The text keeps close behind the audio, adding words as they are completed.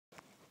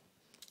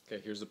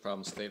Okay, here's the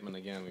problem statement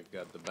again. We've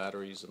got the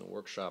batteries in the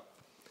workshop.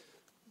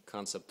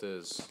 Concept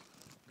is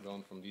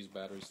going from these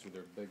batteries through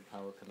their big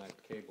power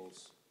connect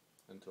cables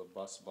into a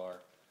bus bar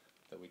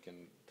that we can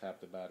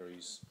tap the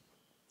batteries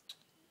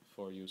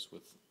for use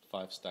with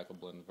 5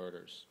 stackable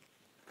inverters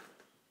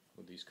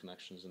with these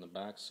connections in the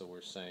back. So we're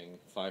saying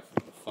five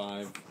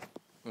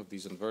of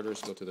these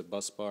inverters go to the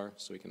bus bar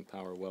so we can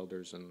power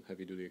welders and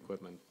heavy duty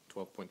equipment,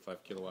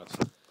 12.5 kilowatts.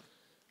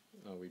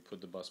 We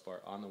put the bus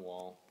bar on the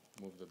wall,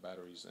 move the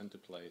batteries into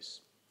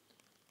place.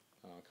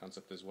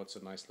 Concept is, what's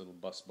a nice little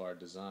bus bar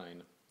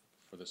design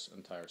for this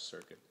entire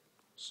circuit?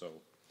 So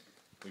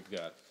we've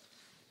got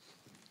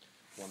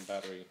one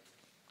battery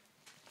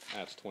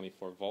at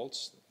 24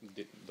 volts.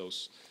 The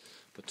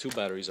two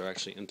batteries are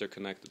actually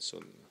interconnected,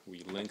 so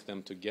we link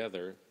them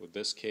together with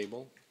this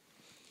cable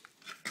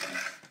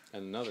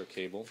and another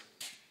cable.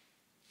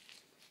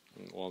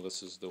 Well,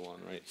 this is the one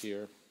right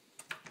here.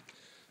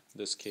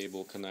 This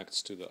cable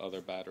connects to the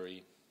other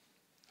battery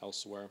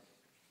elsewhere.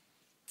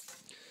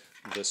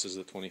 This is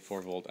the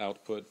 24 volt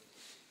output,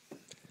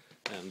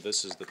 and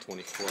this is the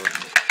 24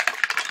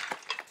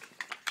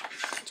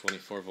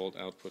 volt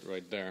output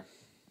right there.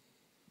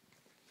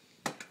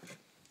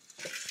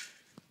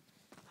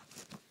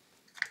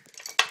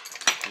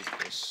 Keep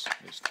these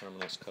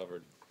terminals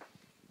covered.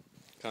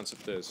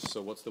 Concept is,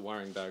 so what's the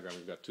wiring diagram?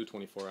 We've got two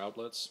 24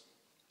 outlets.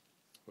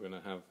 We're going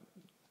to have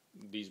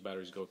these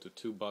batteries go to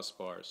 2 bus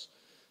bars.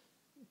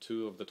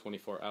 2 of the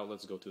 24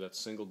 outlets go to that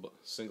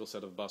single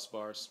set of bus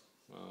bars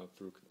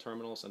through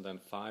terminals, and then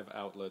 5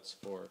 outlets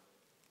for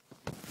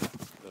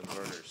the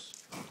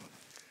inverters.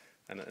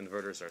 And the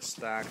inverters are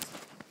stacked,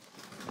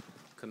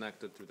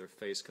 connected through their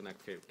phase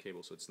connect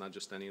cable. So it's not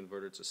just any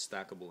inverter, it's a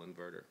stackable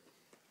inverter.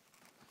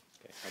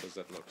 Okay, how does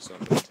that look? So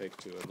I'm going to take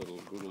to a little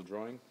Google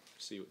drawing,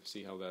 see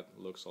how that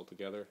looks all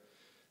together.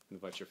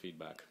 Invite your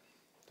feedback.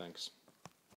 Thanks.